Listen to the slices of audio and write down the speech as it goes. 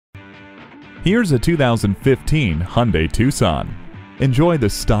Here's a 2015 Hyundai Tucson. Enjoy the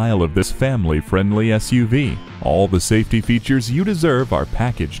style of this family-friendly SUV. All the safety features you deserve are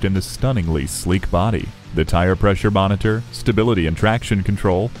packaged in the stunningly sleek body. The tire pressure monitor, stability and traction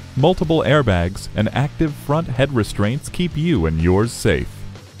control, multiple airbags, and active front head restraints keep you and yours safe.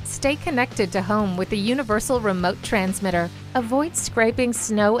 Stay connected to home with the universal remote transmitter. Avoid scraping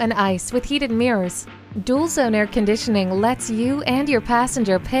snow and ice with heated mirrors. Dual zone air conditioning lets you and your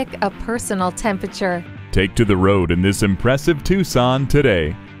passenger pick a personal temperature. Take to the road in this impressive Tucson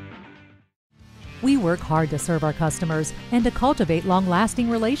today. We work hard to serve our customers and to cultivate long-lasting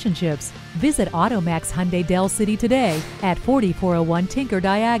relationships. Visit AutoMax Hyundai Del City today at 4401 Tinker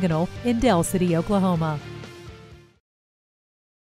Diagonal in Del City, Oklahoma.